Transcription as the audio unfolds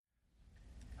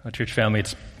Well, church family,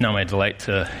 it's now my delight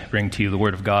to bring to you the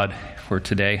Word of God for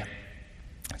today.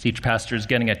 As each pastor is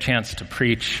getting a chance to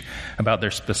preach about their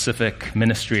specific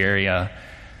ministry area,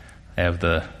 I have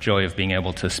the joy of being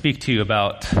able to speak to you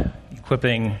about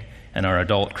equipping and our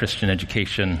adult Christian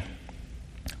education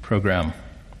program.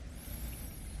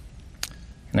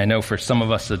 And I know for some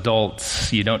of us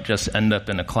adults, you don't just end up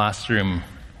in a classroom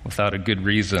without a good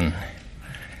reason.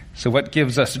 So what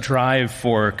gives us drive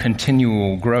for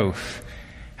continual growth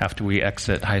after we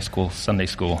exit high school, Sunday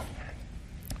school?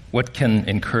 What can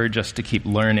encourage us to keep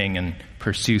learning and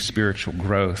pursue spiritual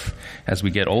growth as we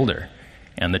get older?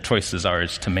 And the choice is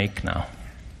ours to make now.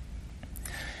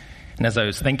 And as I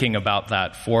was thinking about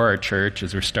that for our church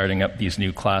as we're starting up these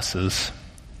new classes,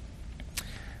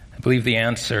 I believe the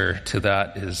answer to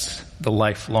that is the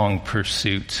lifelong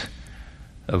pursuit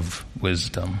of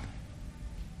wisdom.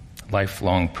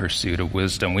 Lifelong pursuit of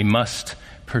wisdom. We must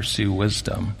pursue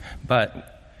wisdom, but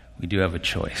we do have a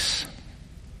choice.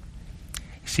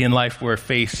 You see, in life we're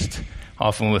faced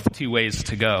often with two ways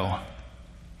to go.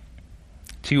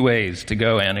 Two ways to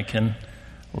go, Anakin.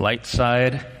 Light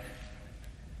side,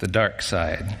 the dark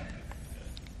side.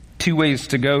 Two ways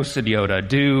to go, said Yoda.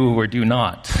 Do or do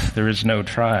not. There is no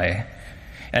try.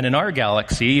 And in our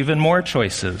galaxy, even more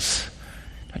choices.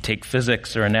 I take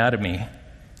physics or anatomy.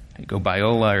 I go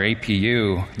Biola or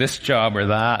APU, this job or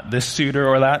that, this suitor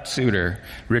or that suitor.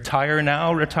 Retire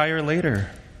now, retire later.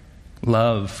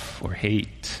 Love or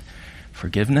hate.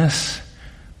 Forgiveness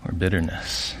or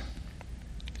bitterness.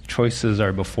 Choices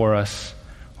are before us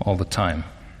all the time.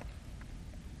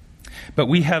 But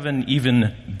we have an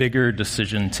even bigger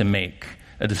decision to make,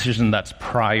 a decision that's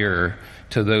prior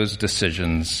to those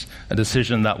decisions, a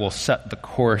decision that will set the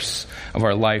course of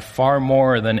our life far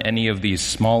more than any of these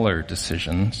smaller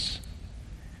decisions.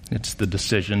 It's the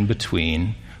decision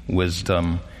between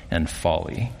wisdom and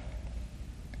folly.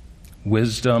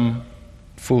 Wisdom,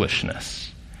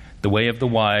 foolishness, the way of the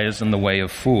wise and the way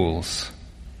of fools.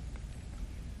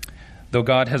 Though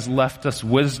God has left us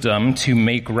wisdom to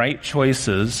make right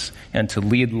choices and to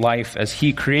lead life as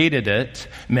He created it,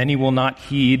 many will not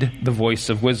heed the voice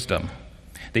of wisdom.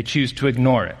 They choose to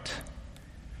ignore it.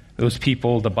 Those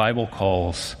people the Bible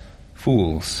calls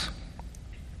fools.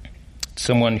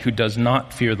 Someone who does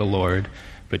not fear the Lord,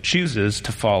 but chooses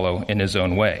to follow in his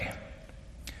own way.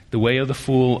 The way of the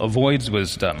fool avoids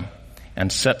wisdom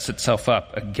and sets itself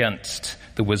up against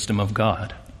the wisdom of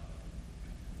God.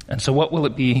 And so what will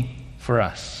it be for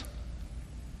us?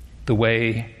 The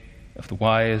way of the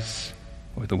wise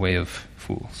or the way of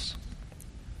fools?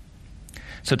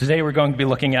 So today we're going to be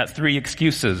looking at three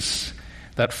excuses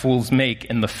that fools make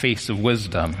in the face of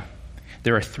wisdom.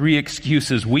 There are three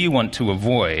excuses we want to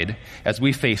avoid as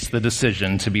we face the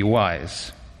decision to be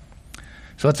wise.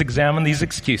 So let's examine these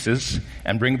excuses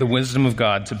and bring the wisdom of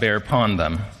God to bear upon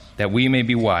them, that we may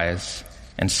be wise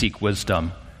and seek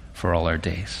wisdom for all our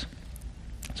days.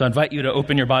 So I invite you to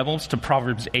open your Bibles to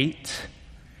Proverbs 8.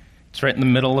 It's right in the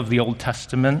middle of the Old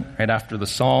Testament, right after the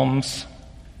Psalms.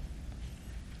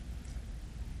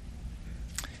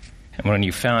 And when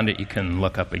you found it, you can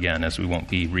look up again, as we won't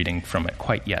be reading from it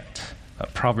quite yet.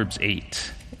 Proverbs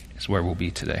 8 is where we'll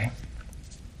be today.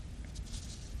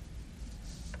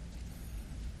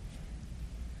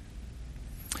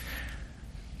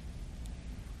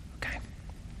 Okay.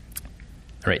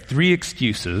 All right, three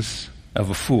excuses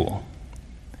of a fool.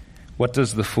 What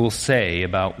does the fool say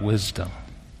about wisdom?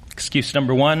 Excuse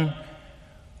number one,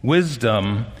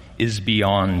 wisdom is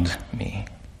beyond me.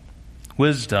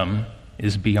 Wisdom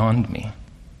is beyond me.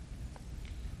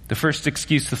 The first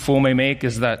excuse the fool may make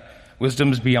is that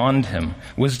wisdom is beyond him.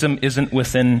 Wisdom isn't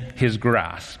within his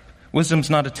grasp. Wisdom's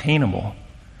not attainable.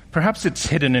 Perhaps it's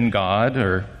hidden in God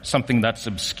or something that's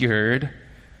obscured.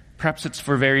 Perhaps it's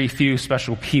for very few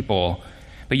special people,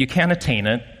 but you can't attain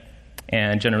it,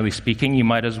 and generally speaking, you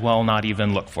might as well not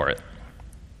even look for it.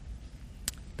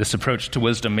 This approach to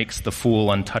wisdom makes the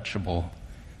fool untouchable.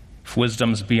 If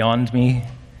wisdom's beyond me,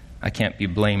 I can't be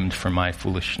blamed for my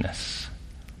foolishness.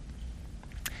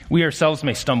 We ourselves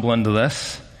may stumble into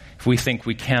this if we think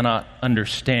we cannot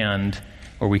understand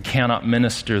or we cannot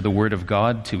minister the Word of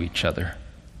God to each other.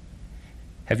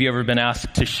 Have you ever been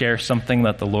asked to share something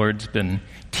that the Lord's been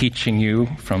teaching you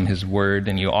from His Word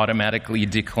and you automatically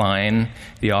decline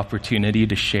the opportunity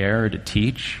to share or to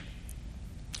teach?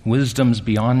 Wisdom's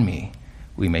beyond me,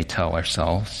 we may tell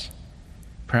ourselves.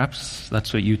 Perhaps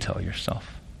that's what you tell yourself.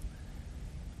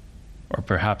 Or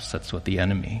perhaps that's what the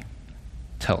enemy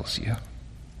tells you.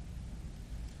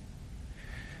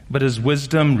 But is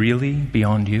wisdom really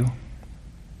beyond you?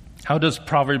 How does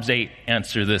Proverbs 8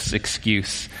 answer this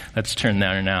excuse? Let's turn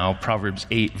there now. Proverbs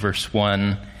 8, verse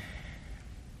 1.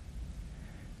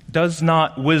 Does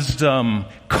not wisdom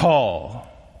call?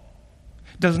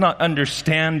 Does not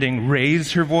understanding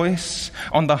raise her voice?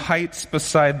 On the heights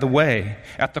beside the way,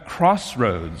 at the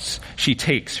crossroads, she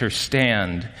takes her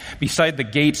stand. Beside the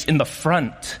gates in the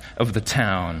front of the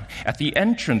town, at the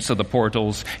entrance of the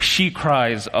portals, she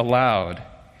cries aloud.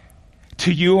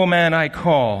 To you, O man, I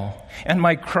call, and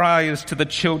my cry is to the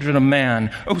children of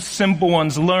man. O simple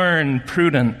ones, learn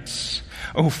prudence.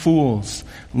 O fools,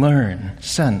 learn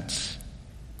sense.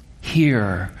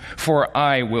 Hear, for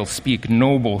I will speak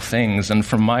noble things, and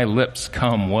from my lips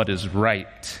come what is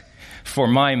right. For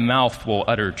my mouth will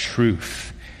utter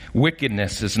truth.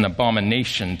 Wickedness is an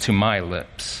abomination to my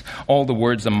lips. All the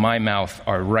words of my mouth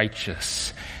are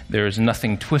righteous. There is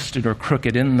nothing twisted or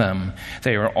crooked in them.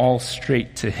 They are all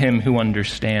straight to him who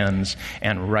understands,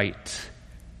 and right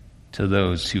to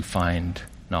those who find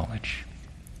knowledge.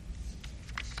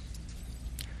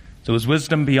 So is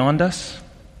wisdom beyond us?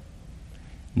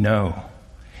 No,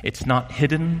 it's not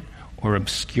hidden or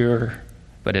obscure,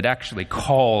 but it actually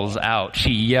calls out.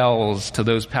 She yells to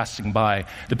those passing by.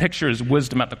 The picture is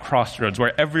wisdom at the crossroads,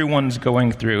 where everyone's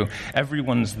going through,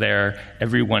 everyone's there,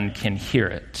 everyone can hear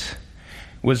it.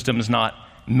 Wisdom's not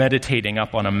meditating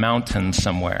up on a mountain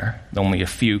somewhere. Only a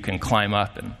few can climb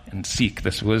up and seek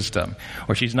this wisdom.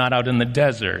 Or she's not out in the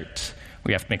desert.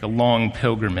 We have to make a long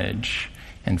pilgrimage,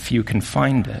 and few can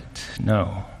find it.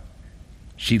 No.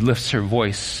 She lifts her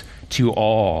voice to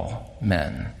all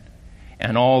men,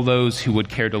 and all those who would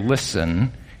care to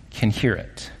listen can hear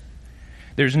it.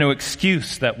 There's no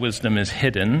excuse that wisdom is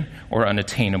hidden or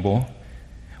unattainable.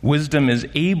 Wisdom is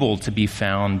able to be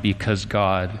found because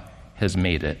God has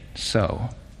made it so.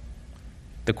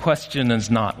 The question is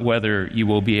not whether you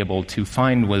will be able to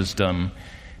find wisdom,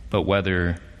 but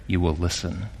whether you will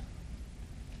listen.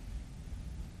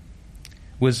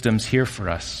 Wisdom's here for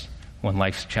us when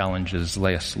life's challenges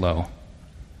lay us low.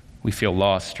 We feel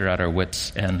lost or at our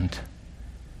wits' end.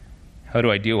 How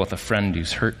do I deal with a friend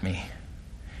who's hurt me?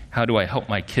 How do I help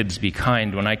my kids be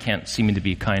kind when I can't seem to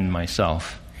be kind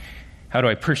myself? How do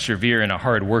I persevere in a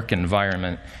hard work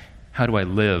environment? How do I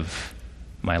live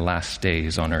my last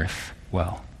days on earth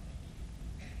well?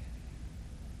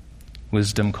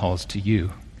 Wisdom calls to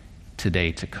you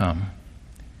today to come.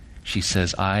 She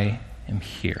says, I am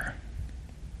here.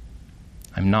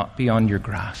 I'm not beyond your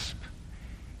grasp.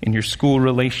 In your school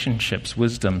relationships,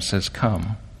 wisdom says,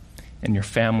 come. In your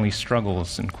family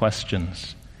struggles and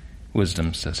questions,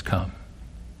 wisdom says, come.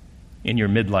 In your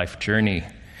midlife journey,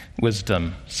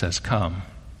 wisdom says, come.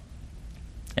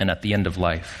 And at the end of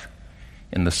life,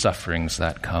 in the sufferings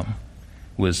that come,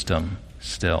 wisdom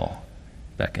still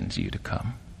beckons you to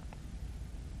come.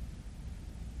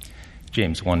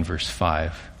 James 1 verse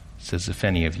 5 says, if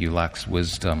any of you lacks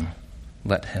wisdom,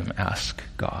 let him ask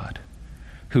God,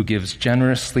 who gives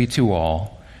generously to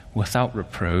all without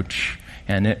reproach,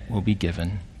 and it will be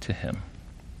given to him.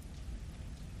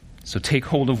 So take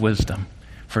hold of wisdom,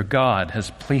 for God has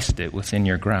placed it within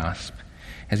your grasp.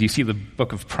 As you see the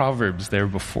book of Proverbs there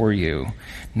before you,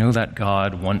 know that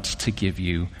God wants to give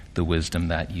you the wisdom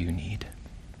that you need.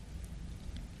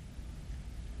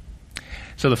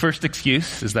 So the first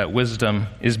excuse is that wisdom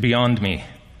is beyond me.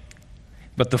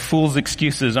 But the fool's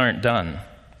excuses aren't done.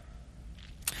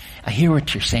 I hear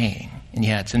what you're saying, and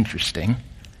yeah, it's interesting.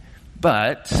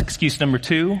 But, excuse number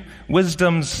 2,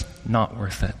 wisdom's not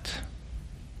worth it.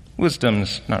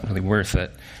 Wisdom's not really worth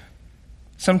it.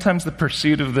 Sometimes the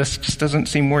pursuit of this just doesn't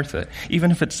seem worth it. Even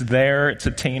if it's there, it's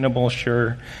attainable,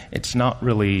 sure, it's not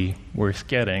really worth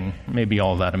getting, maybe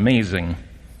all that amazing.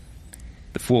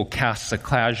 The fool casts a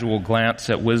casual glance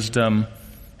at wisdom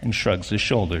and shrugs his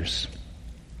shoulders.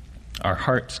 Our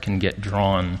hearts can get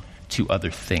drawn to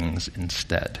other things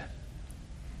instead.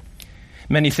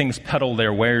 Many things peddle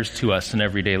their wares to us in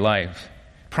everyday life,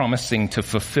 promising to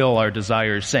fulfill our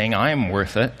desires, saying, I am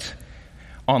worth it.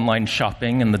 Online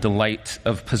shopping and the delight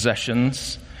of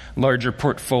possessions, larger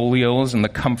portfolios and the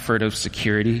comfort of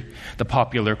security, the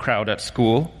popular crowd at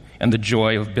school and the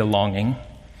joy of belonging,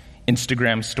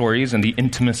 Instagram stories and the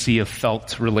intimacy of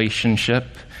felt relationship,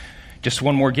 just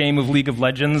one more game of League of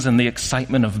Legends and the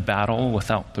excitement of battle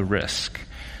without the risk.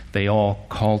 They all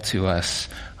call to us,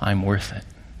 I'm worth it.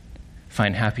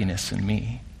 Find happiness in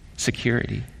me,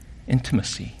 security,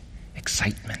 intimacy,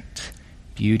 excitement,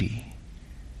 beauty,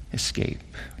 escape.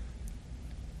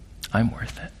 I'm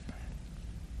worth it.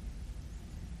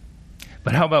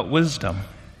 But how about wisdom?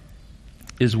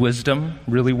 Is wisdom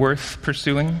really worth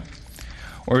pursuing?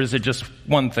 Or is it just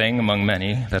one thing among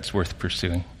many that's worth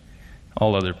pursuing?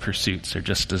 All other pursuits are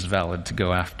just as valid to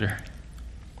go after.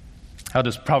 How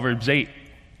does Proverbs 8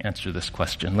 answer this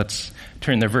question? Let's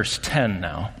turn to verse 10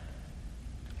 now.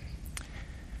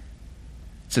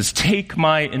 It says, take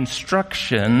my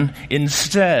instruction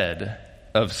instead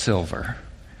of silver,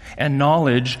 and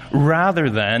knowledge rather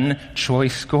than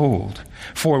choice gold.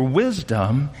 For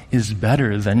wisdom is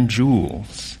better than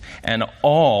jewels, and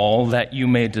all that you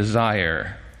may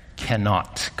desire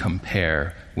cannot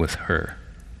compare with her.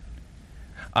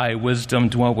 I, wisdom,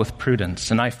 dwell with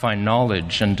prudence, and I find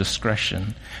knowledge and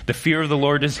discretion. The fear of the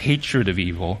Lord is hatred of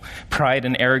evil. Pride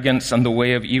and arrogance and the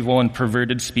way of evil and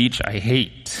perverted speech I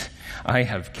hate. I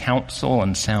have counsel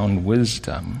and sound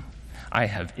wisdom. I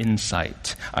have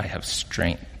insight. I have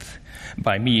strength.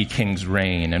 By me kings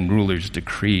reign and rulers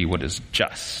decree what is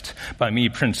just. By me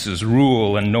princes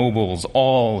rule and nobles,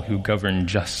 all who govern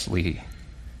justly.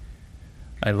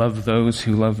 I love those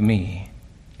who love me,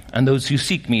 and those who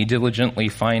seek me diligently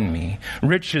find me.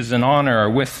 Riches and honor are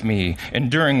with me,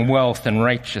 enduring wealth and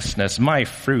righteousness. My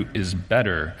fruit is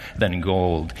better than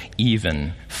gold,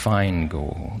 even fine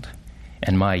gold,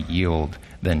 and my yield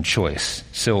than choice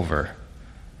silver.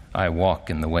 I walk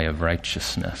in the way of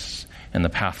righteousness and the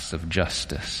paths of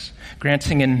justice,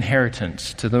 granting an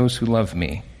inheritance to those who love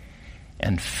me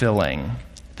and filling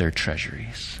their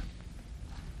treasuries.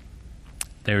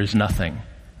 There is nothing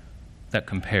that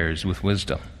compares with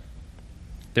wisdom.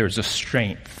 There is a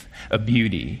strength, a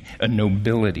beauty, a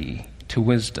nobility to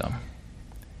wisdom.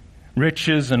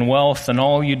 Riches and wealth and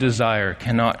all you desire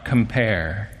cannot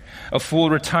compare. A full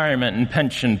retirement and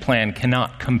pension plan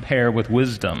cannot compare with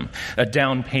wisdom. A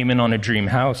down payment on a dream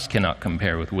house cannot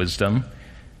compare with wisdom.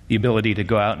 The ability to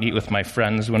go out and eat with my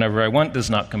friends whenever I want does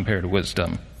not compare to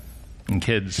wisdom. And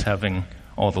kids having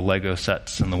all the Lego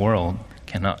sets in the world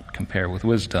cannot compare with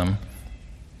wisdom.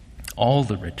 All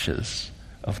the riches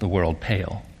of the world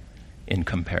pale in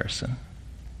comparison.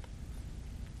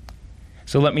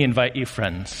 So let me invite you,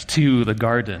 friends, to the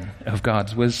garden of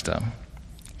God's wisdom.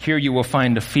 Here you will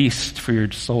find a feast for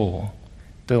your soul,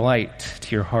 delight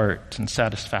to your heart, and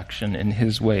satisfaction in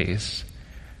his ways.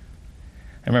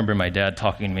 I remember my dad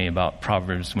talking to me about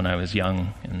Proverbs when I was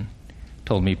young and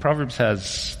told me Proverbs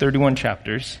has 31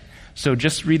 chapters, so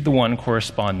just read the one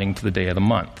corresponding to the day of the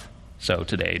month. So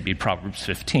today it'd be Proverbs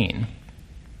 15.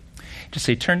 Just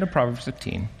say, turn to Proverbs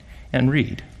 15 and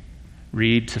read.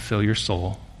 Read to fill your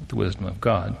soul with the wisdom of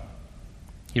God.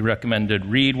 He recommended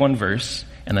read one verse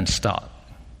and then stop.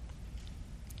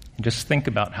 And just think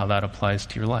about how that applies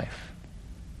to your life.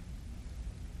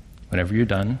 Whenever you're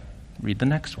done, read the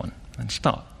next one and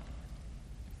stop.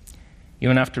 You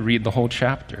don't have to read the whole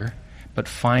chapter, but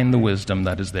find the wisdom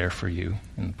that is there for you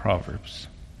in the Proverbs.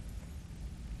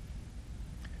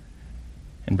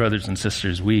 And brothers and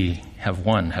sisters, we have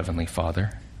one Heavenly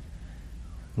Father.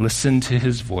 Listen to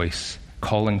his voice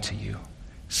calling to you,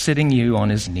 sitting you on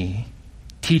his knee,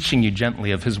 teaching you gently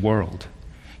of his world.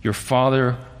 Your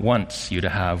Father wants you to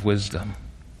have wisdom.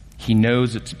 He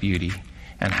knows its beauty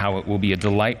and how it will be a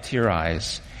delight to your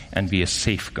eyes and be a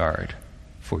safeguard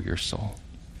for your soul.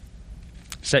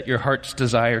 Set your heart's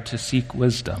desire to seek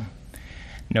wisdom.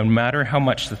 No matter how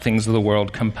much the things of the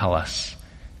world compel us,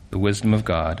 the wisdom of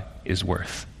God is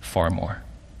worth far more.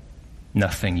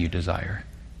 Nothing you desire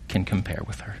can compare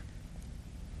with her.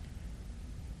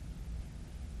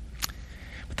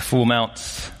 But the fool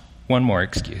mounts one more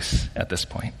excuse at this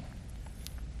point.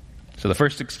 So the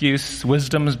first excuse,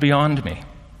 wisdom is beyond me.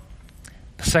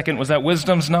 The second was that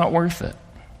wisdom's not worth it.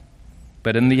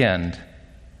 But in the end,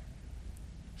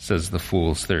 says the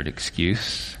fool's third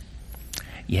excuse,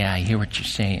 yeah, I hear what you're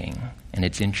saying, and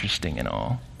it's interesting and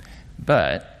all,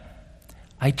 but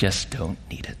I just don't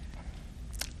need it.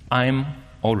 I'm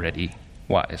already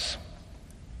wise.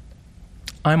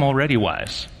 I'm already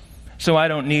wise, so I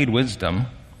don't need wisdom.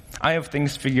 I have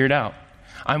things figured out.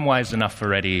 I'm wise enough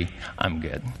already. I'm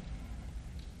good.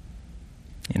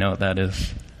 You know what that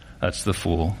is? That's the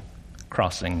fool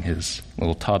crossing his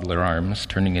little toddler arms,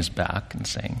 turning his back and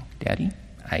saying, Daddy,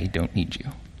 I don't need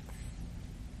you.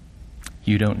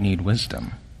 You don't need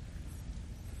wisdom.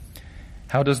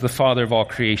 How does the Father of all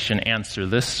creation answer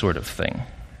this sort of thing?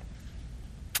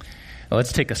 Well,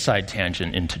 let's take a side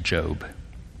tangent into Job.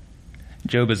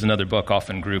 Job is another book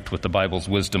often grouped with the Bible's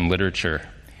wisdom literature.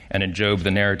 And in Job,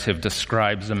 the narrative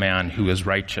describes a man who is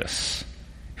righteous,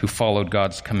 who followed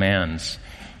God's commands,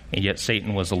 and yet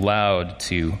Satan was allowed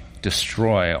to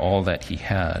destroy all that he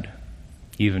had.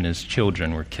 Even his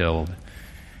children were killed,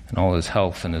 and all his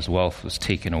health and his wealth was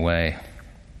taken away.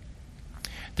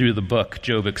 Through the book,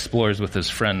 Job explores with his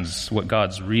friends what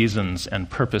God's reasons and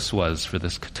purpose was for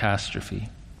this catastrophe.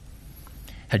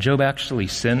 Had Job actually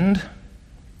sinned?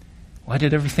 Why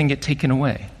did everything get taken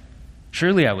away?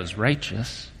 Surely I was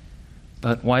righteous,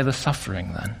 but why the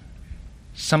suffering then?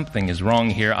 Something is wrong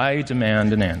here. I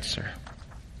demand an answer.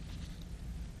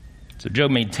 So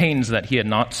Job maintains that he had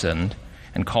not sinned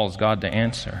and calls God to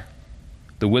answer.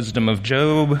 The wisdom of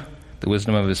Job, the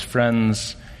wisdom of his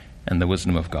friends, and the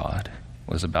wisdom of God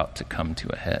was about to come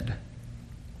to a head.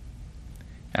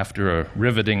 After a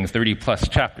riveting 30-plus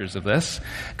chapters of this,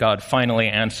 God finally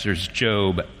answers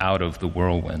Job out of the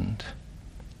whirlwind.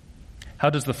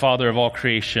 How does the Father of all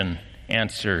creation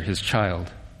answer his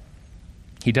child?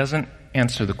 He doesn't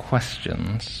answer the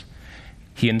questions.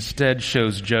 He instead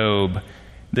shows Job,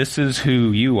 this is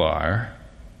who you are,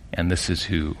 and this is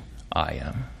who I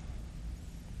am.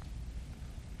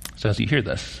 So as you hear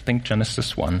this, think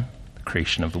Genesis 1, the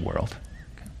creation of the world.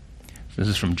 Okay. So this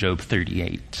is from Job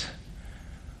 38.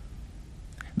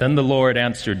 Then the Lord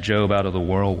answered Job out of the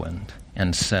whirlwind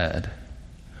and said,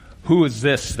 who is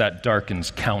this that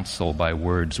darkens counsel by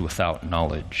words without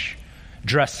knowledge?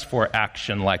 Dress for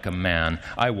action like a man.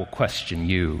 I will question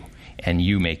you, and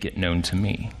you make it known to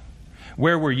me.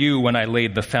 Where were you when I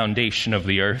laid the foundation of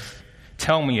the earth?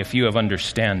 Tell me if you have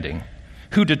understanding.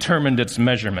 Who determined its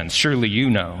measurements? Surely you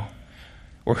know.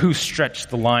 Or who stretched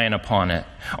the line upon it?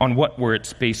 On what were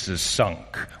its bases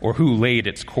sunk? Or who laid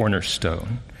its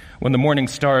cornerstone? When the morning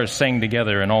stars sang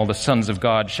together and all the sons of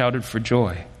God shouted for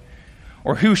joy?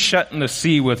 Or who shut in the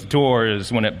sea with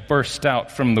doors when it burst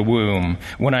out from the womb,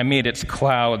 when I made its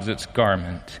clouds its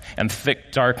garment, and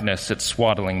thick darkness its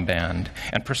swaddling band,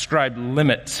 and prescribed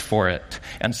limits for it,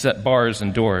 and set bars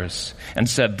and doors, and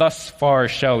said, thus far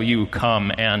shall you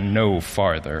come and no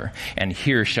farther, and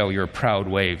here shall your proud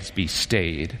waves be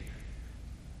stayed.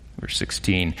 Verse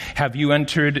 16, have you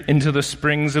entered into the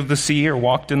springs of the sea, or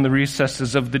walked in the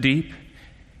recesses of the deep?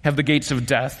 Have the gates of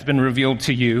death been revealed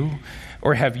to you?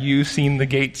 Or have you seen the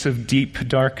gates of deep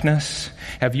darkness?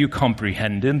 Have you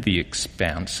comprehended the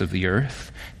expanse of the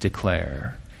earth?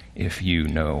 Declare if you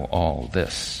know all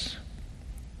this.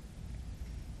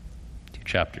 2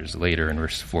 chapters later in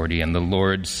verse 40, and the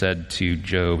Lord said to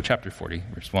Job, chapter 40,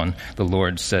 verse 1, the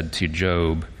Lord said to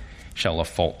Job, shall a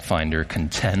fault finder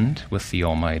contend with the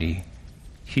Almighty?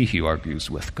 He who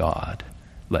argues with God,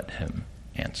 let him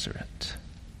answer it.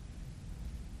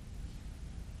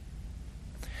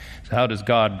 How does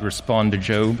God respond to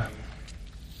Job?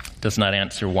 He does not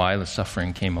answer why the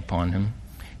suffering came upon him.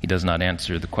 He does not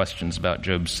answer the questions about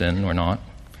Job's sin or not.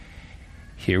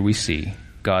 Here we see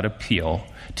God appeal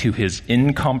to his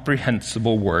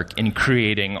incomprehensible work in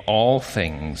creating all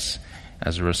things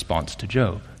as a response to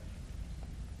Job.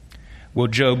 Will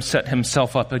Job set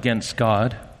himself up against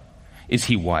God? Is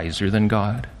he wiser than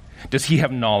God? Does he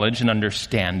have knowledge and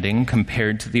understanding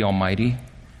compared to the Almighty?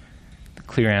 The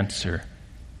clear answer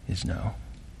is no.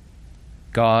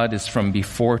 God is from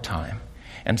before time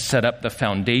and set up the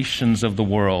foundations of the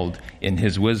world in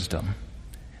his wisdom.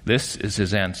 This is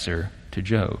his answer to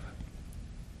Job.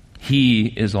 He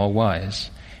is all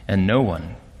wise, and no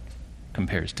one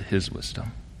compares to his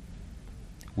wisdom.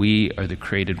 We are the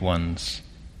created ones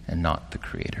and not the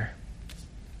Creator.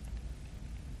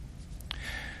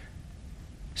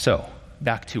 So,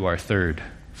 back to our third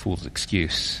fool's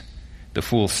excuse. The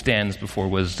fool stands before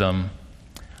wisdom.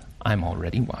 I'm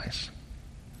already wise.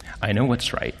 I know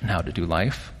what's right and how to do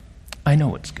life. I know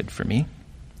what's good for me.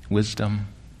 Wisdom,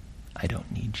 I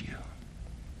don't need you.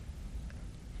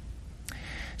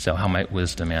 So how might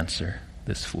wisdom answer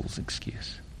this fool's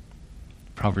excuse?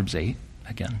 Proverbs 8,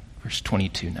 again, verse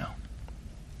 22 now.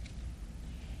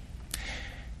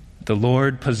 The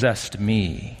Lord possessed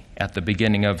me at the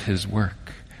beginning of his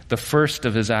work, the first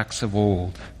of his acts of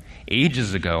old.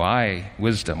 Ages ago, I,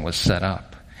 wisdom, was set up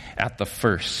at the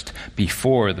first,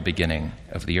 before the beginning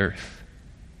of the earth.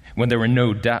 When there were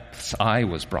no depths, I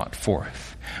was brought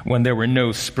forth. When there were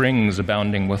no springs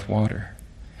abounding with water.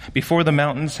 Before the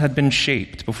mountains had been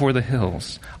shaped, before the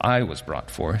hills, I was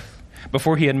brought forth.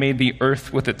 Before he had made the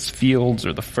earth with its fields,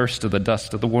 or the first of the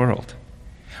dust of the world.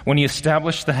 When he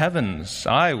established the heavens,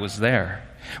 I was there.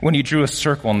 When he drew a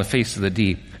circle on the face of the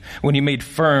deep. When he made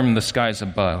firm the skies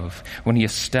above, when he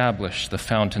established the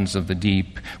fountains of the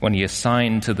deep, when he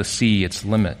assigned to the sea its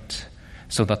limit,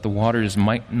 so that the waters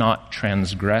might not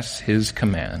transgress his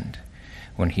command,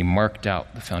 when he marked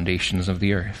out the foundations of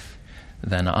the earth,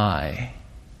 then I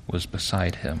was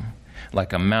beside him,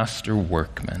 like a master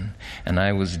workman, and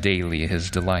I was daily his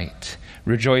delight,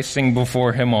 rejoicing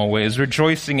before him always,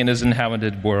 rejoicing in his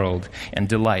inhabited world, and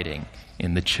delighting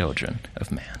in the children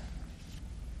of man.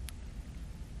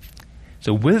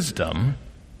 So wisdom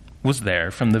was there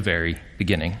from the very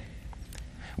beginning.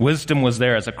 Wisdom was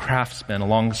there as a craftsman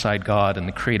alongside God in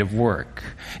the creative work.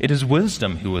 It is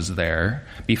wisdom who was there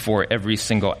before every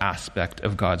single aspect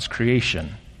of God's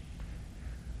creation.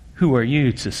 Who are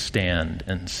you to stand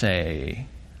and say,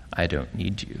 I don't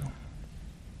need you?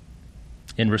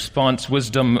 In response,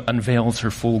 wisdom unveils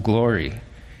her full glory,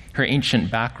 her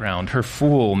ancient background, her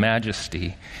full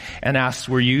majesty, and asks,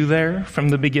 were you there from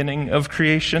the beginning of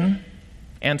creation?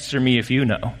 Answer me if you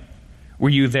know. Were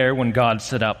you there when God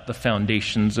set up the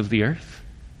foundations of the earth?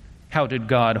 How did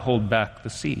God hold back the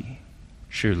sea?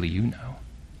 Surely you know.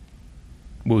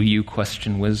 Will you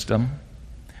question wisdom?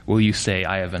 Will you say,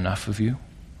 I have enough of you?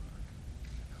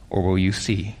 Or will you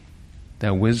see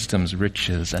that wisdom's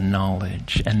riches and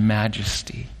knowledge and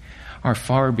majesty are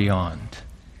far beyond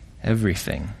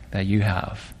everything that you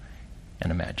have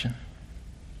and imagine?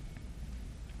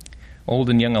 Old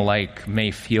and young alike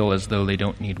may feel as though they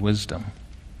don't need wisdom,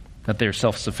 that they're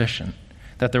self-sufficient,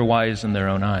 that they're wise in their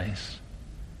own eyes.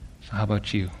 So how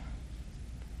about you?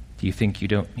 Do you think you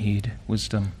don't need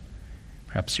wisdom?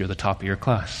 Perhaps you're the top of your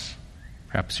class.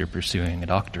 Perhaps you're pursuing a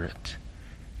doctorate.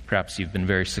 Perhaps you've been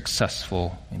very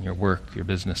successful in your work, your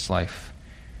business life.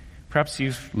 Perhaps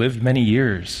you've lived many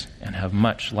years and have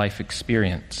much life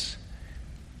experience.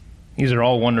 These are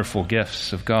all wonderful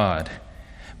gifts of God.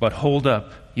 But hold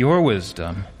up your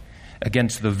wisdom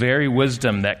against the very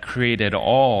wisdom that created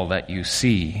all that you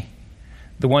see,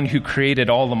 the one who created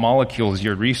all the molecules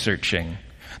you're researching,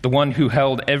 the one who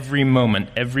held every moment,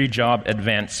 every job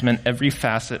advancement, every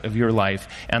facet of your life,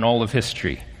 and all of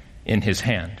history in his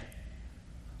hand.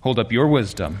 Hold up your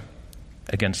wisdom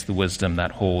against the wisdom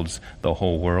that holds the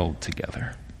whole world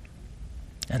together.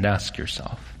 And ask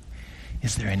yourself,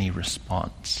 is there any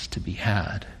response to be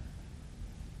had?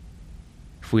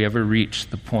 If we ever reach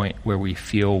the point where we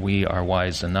feel we are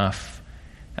wise enough,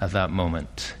 at that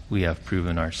moment we have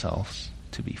proven ourselves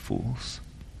to be fools.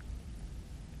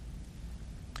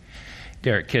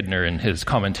 Derek Kidner, in his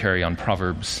commentary on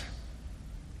Proverbs,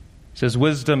 says,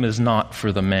 wisdom is not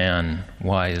for the man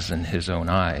wise in his own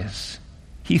eyes.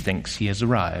 He thinks he has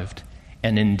arrived,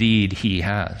 and indeed he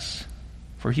has,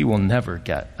 for he will never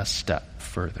get a step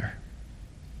further.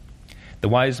 The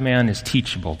wise man is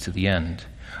teachable to the end,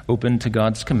 open to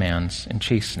God's commands and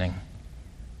chastening,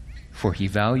 for he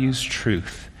values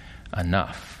truth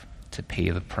enough to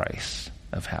pay the price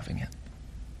of having it.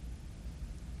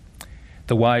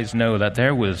 The wise know that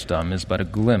their wisdom is but a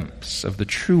glimpse of the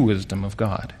true wisdom of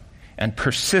God, and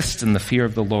persist in the fear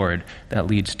of the Lord that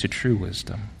leads to true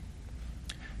wisdom.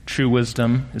 True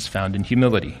wisdom is found in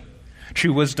humility.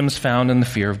 True wisdom is found in the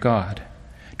fear of God.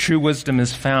 True wisdom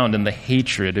is found in the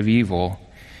hatred of evil.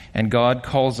 And God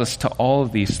calls us to all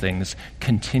of these things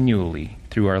continually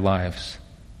through our lives.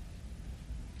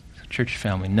 So, church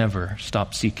family, never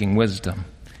stop seeking wisdom.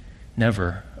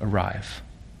 Never arrive.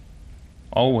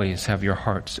 Always have your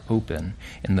hearts open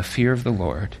in the fear of the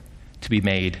Lord to be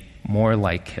made more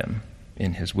like him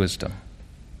in his wisdom.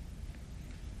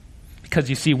 Because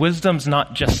you see, wisdom's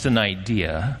not just an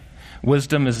idea.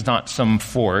 Wisdom is not some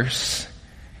force.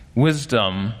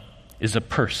 Wisdom is a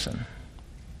person.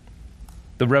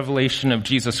 The revelation of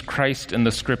Jesus Christ in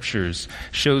the Scriptures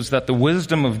shows that the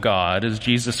wisdom of God is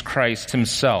Jesus Christ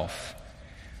himself.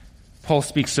 Paul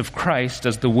speaks of Christ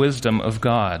as the wisdom of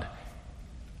God.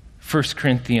 1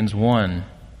 Corinthians 1,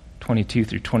 22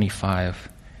 through 25.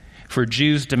 For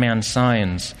Jews demand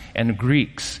signs, and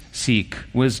Greeks seek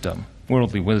wisdom,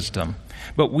 worldly wisdom.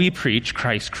 But we preach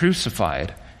Christ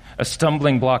crucified, a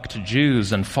stumbling block to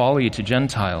Jews and folly to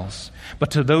Gentiles.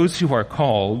 But to those who are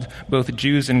called, both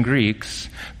Jews and Greeks,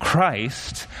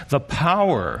 Christ, the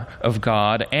power of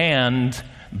God and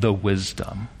the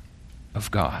wisdom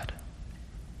of God.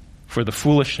 For the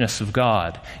foolishness of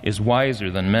God is wiser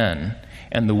than men,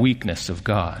 and the weakness of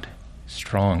God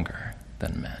stronger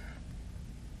than men.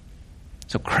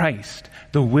 So Christ,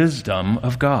 the wisdom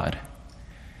of God.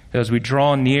 As we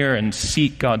draw near and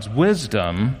seek God's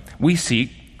wisdom, we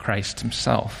seek Christ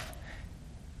himself.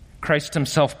 Christ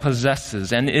himself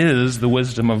possesses and is the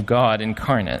wisdom of God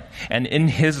incarnate. And in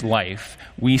his life,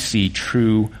 we see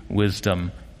true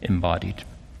wisdom embodied.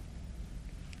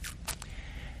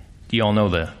 Do you all know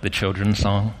the children's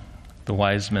song? The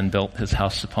wise man built his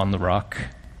house upon the rock.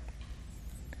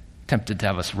 Tempted to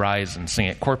have us rise and sing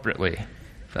it corporately,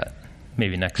 but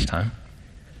maybe next time.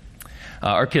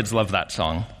 Our kids love that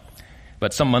song.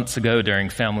 But some months ago during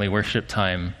family worship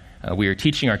time, we were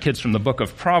teaching our kids from the book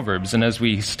of Proverbs, and as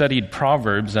we studied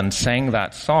Proverbs and sang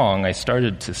that song, I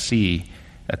started to see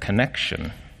a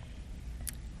connection.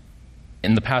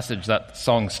 In the passage that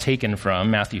song's taken from,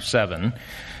 Matthew 7,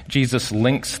 Jesus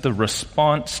links the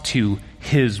response to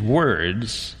his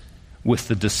words with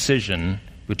the decision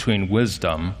between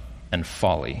wisdom and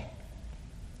folly.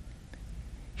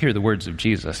 Hear the words of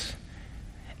Jesus.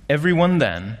 Everyone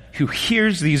then who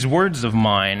hears these words of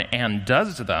mine and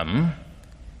does them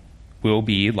will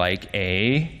be like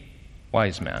a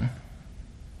wise man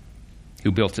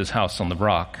who built his house on the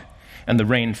rock. And the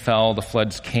rain fell, the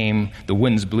floods came, the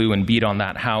winds blew and beat on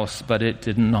that house, but it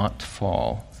did not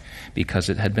fall, because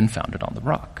it had been founded on the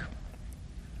rock.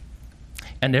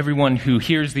 And everyone who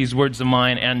hears these words of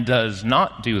mine and does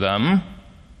not do them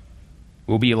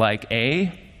will be like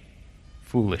a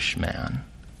foolish man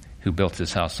who built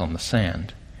his house on the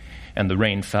sand. And the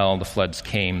rain fell, the floods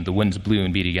came, the winds blew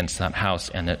and beat against that house,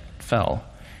 and it fell,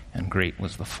 and great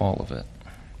was the fall of it.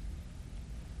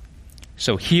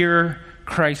 So hear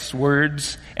Christ's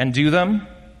words and do them,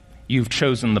 you've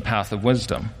chosen the path of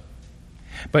wisdom.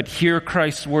 But hear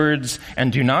Christ's words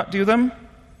and do not do them,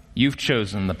 you've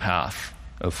chosen the path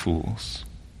of fools.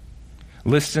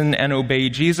 Listen and obey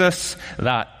Jesus,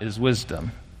 that is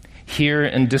wisdom. Hear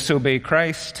and disobey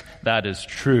Christ, that is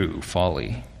true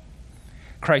folly.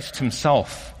 Christ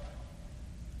himself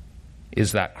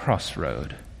is that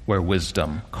crossroad where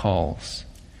wisdom calls.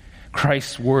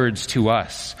 Christ's words to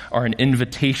us are an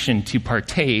invitation to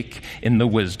partake in the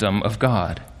wisdom of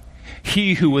God.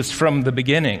 He who was from the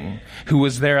beginning, who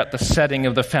was there at the setting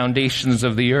of the foundations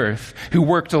of the earth, who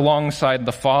worked alongside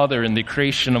the Father in the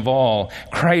creation of all,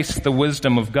 Christ, the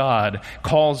wisdom of God,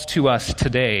 calls to us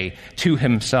today to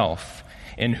himself,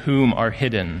 in whom are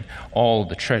hidden all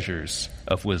the treasures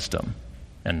of wisdom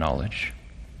and knowledge.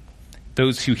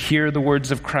 Those who hear the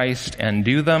words of Christ and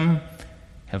do them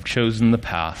have chosen the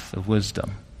path of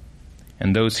wisdom.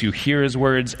 And those who hear his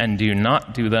words and do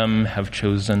not do them have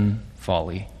chosen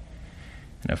folly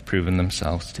and have proven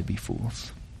themselves to be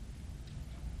fools.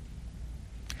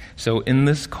 So in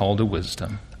this call to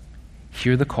wisdom,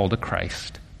 hear the call to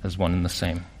Christ as one and the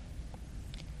same.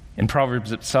 In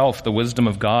Proverbs itself, the wisdom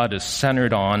of God is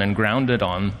centered on and grounded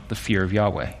on the fear of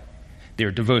Yahweh. They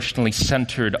are devotionally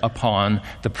centered upon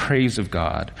the praise of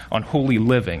God, on holy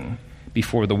living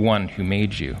before the one who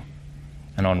made you,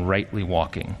 and on rightly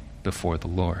walking before the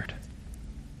Lord.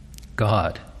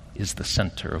 God is the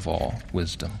center of all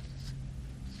wisdom.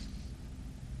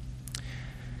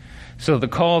 So the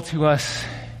call to us,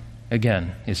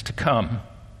 again, is to come.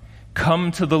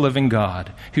 Come to the living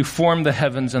God who formed the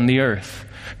heavens and the earth.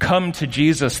 Come to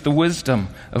Jesus, the wisdom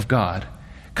of God.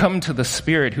 Come to the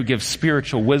Spirit who gives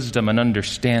spiritual wisdom and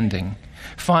understanding.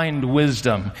 Find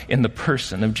wisdom in the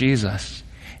person of Jesus,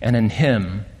 and in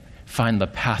him find the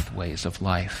pathways of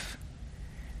life.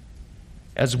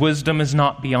 As wisdom is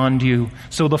not beyond you,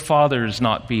 so the Father is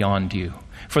not beyond you.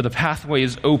 For the pathway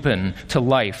is open to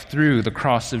life through the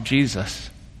cross of Jesus.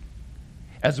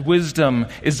 As wisdom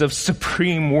is of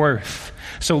supreme worth,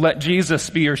 so let Jesus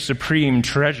be your supreme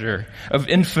treasure of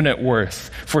infinite worth,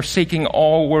 forsaking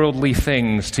all worldly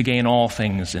things to gain all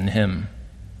things in him.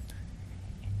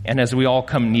 And as we all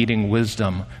come needing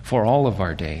wisdom for all of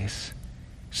our days,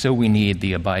 so we need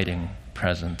the abiding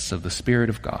presence of the Spirit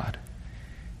of God,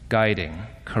 guiding,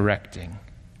 correcting,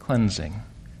 cleansing,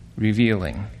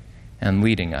 revealing, and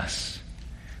leading us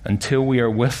until we are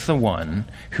with the one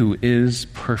who is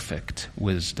perfect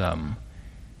wisdom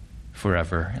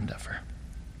forever and ever.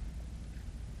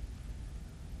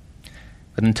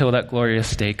 But until that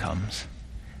glorious day comes,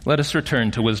 let us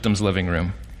return to wisdom's living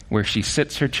room, where she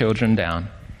sits her children down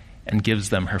and gives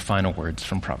them her final words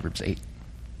from Proverbs 8.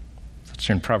 Let's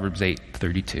turn Proverbs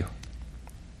 8:32.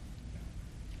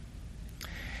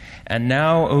 And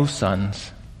now, O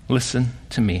sons, listen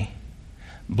to me.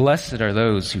 Blessed are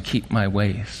those who keep my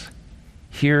ways.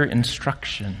 Hear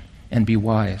instruction and be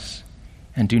wise,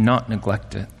 and do not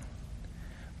neglect it.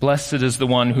 Blessed is the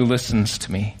one who listens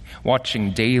to me,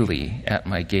 watching daily at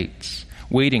my gates,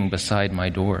 waiting beside my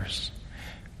doors.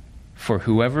 For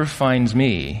whoever finds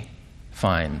me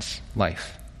finds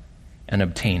life and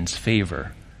obtains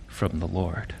favor from the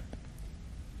Lord.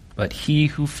 But he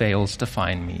who fails to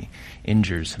find me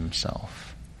injures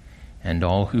himself, and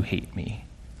all who hate me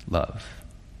love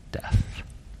death.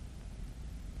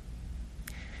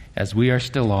 As we are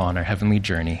still on our heavenly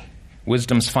journey,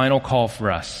 wisdom's final call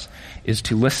for us is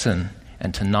to listen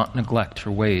and to not neglect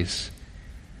her ways.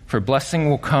 For blessing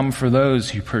will come for those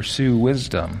who pursue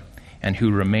wisdom and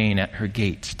who remain at her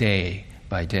gates day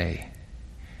by day.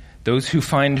 Those who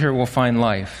find her will find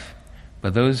life,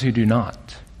 but those who do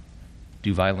not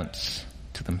do violence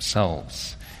to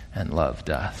themselves and love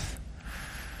death.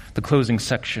 The closing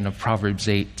section of Proverbs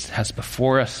 8 has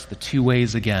before us the two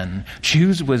ways again.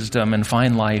 Choose wisdom and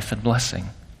find life and blessing,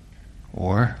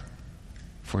 or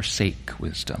forsake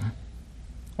wisdom,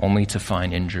 only to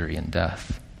find injury and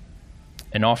death.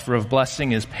 An offer of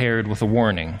blessing is paired with a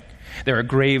warning. There are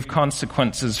grave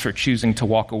consequences for choosing to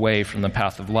walk away from the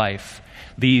path of life.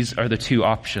 These are the two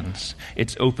options.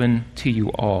 It's open to you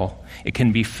all. It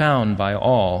can be found by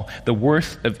all. The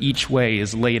worth of each way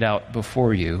is laid out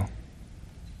before you.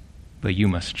 but you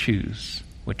must choose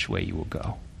which way you will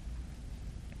go.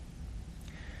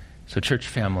 So church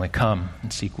family, come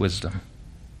and seek wisdom.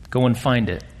 Go and find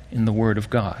it in the Word of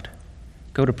God.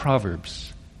 Go to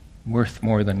Proverbs, worth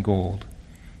more than gold.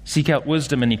 Seek out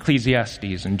wisdom in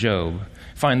Ecclesiastes and Job.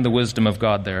 Find the wisdom of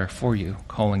God there for you,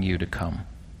 calling you to come.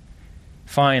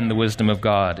 Find the wisdom of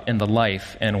God in the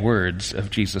life and words of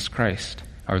Jesus Christ,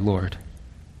 our Lord.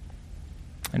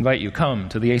 I invite you, come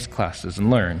to the ACE classes and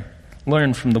learn.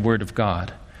 Learn from the Word of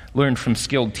God. Learn from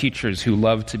skilled teachers who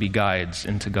love to be guides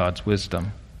into God's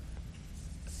wisdom.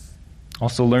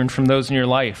 Also learn from those in your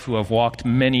life who have walked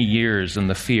many years in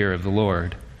the fear of the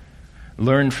Lord.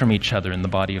 Learn from each other in the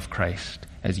body of Christ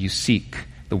as you seek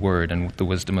the Word and the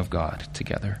wisdom of God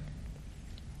together.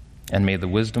 And may the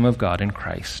wisdom of God in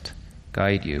Christ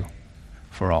guide you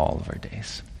for all of our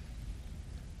days.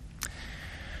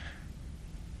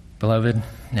 Beloved,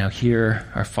 now hear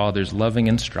our Father's loving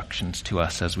instructions to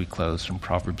us as we close from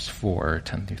Proverbs 4,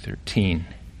 10 through 13,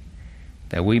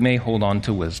 that we may hold on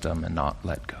to wisdom and not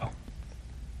let go.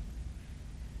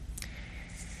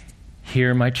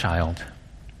 Hear, my child,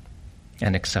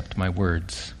 and accept my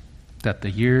words, that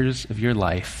the years of your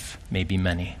life may be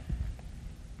many.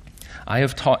 I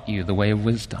have taught you the way of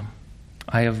wisdom.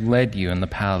 I have led you in the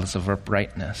paths of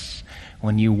uprightness.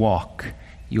 When you walk,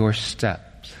 your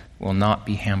steps will not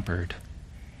be hampered,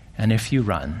 and if you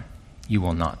run, you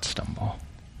will not stumble.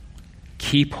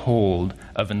 Keep hold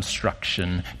of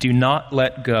instruction. Do not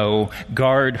let go.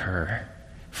 Guard her,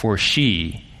 for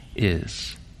she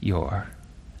is your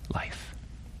life.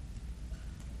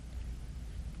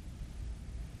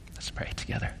 Let's pray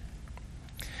together.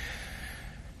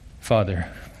 Father,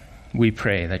 we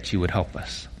pray that you would help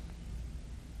us.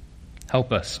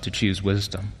 Help us to choose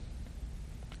wisdom.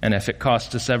 And if it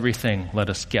costs us everything, let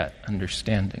us get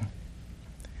understanding.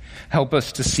 Help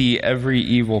us to see every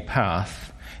evil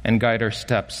path and guide our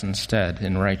steps instead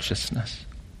in righteousness.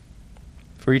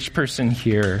 For each person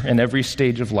here in every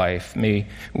stage of life, may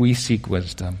we seek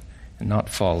wisdom and not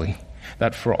folly,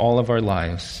 that for all of our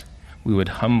lives we would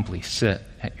humbly sit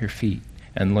at your feet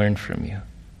and learn from you.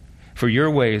 For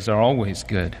your ways are always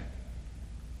good,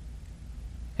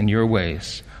 and your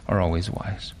ways are always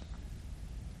wise.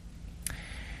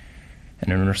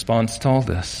 And in response to all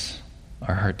this,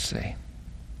 our hearts say,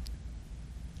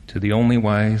 to the only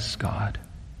wise God,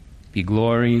 be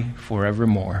glory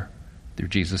forevermore through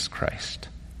Jesus Christ.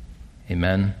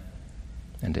 Amen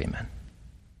and amen.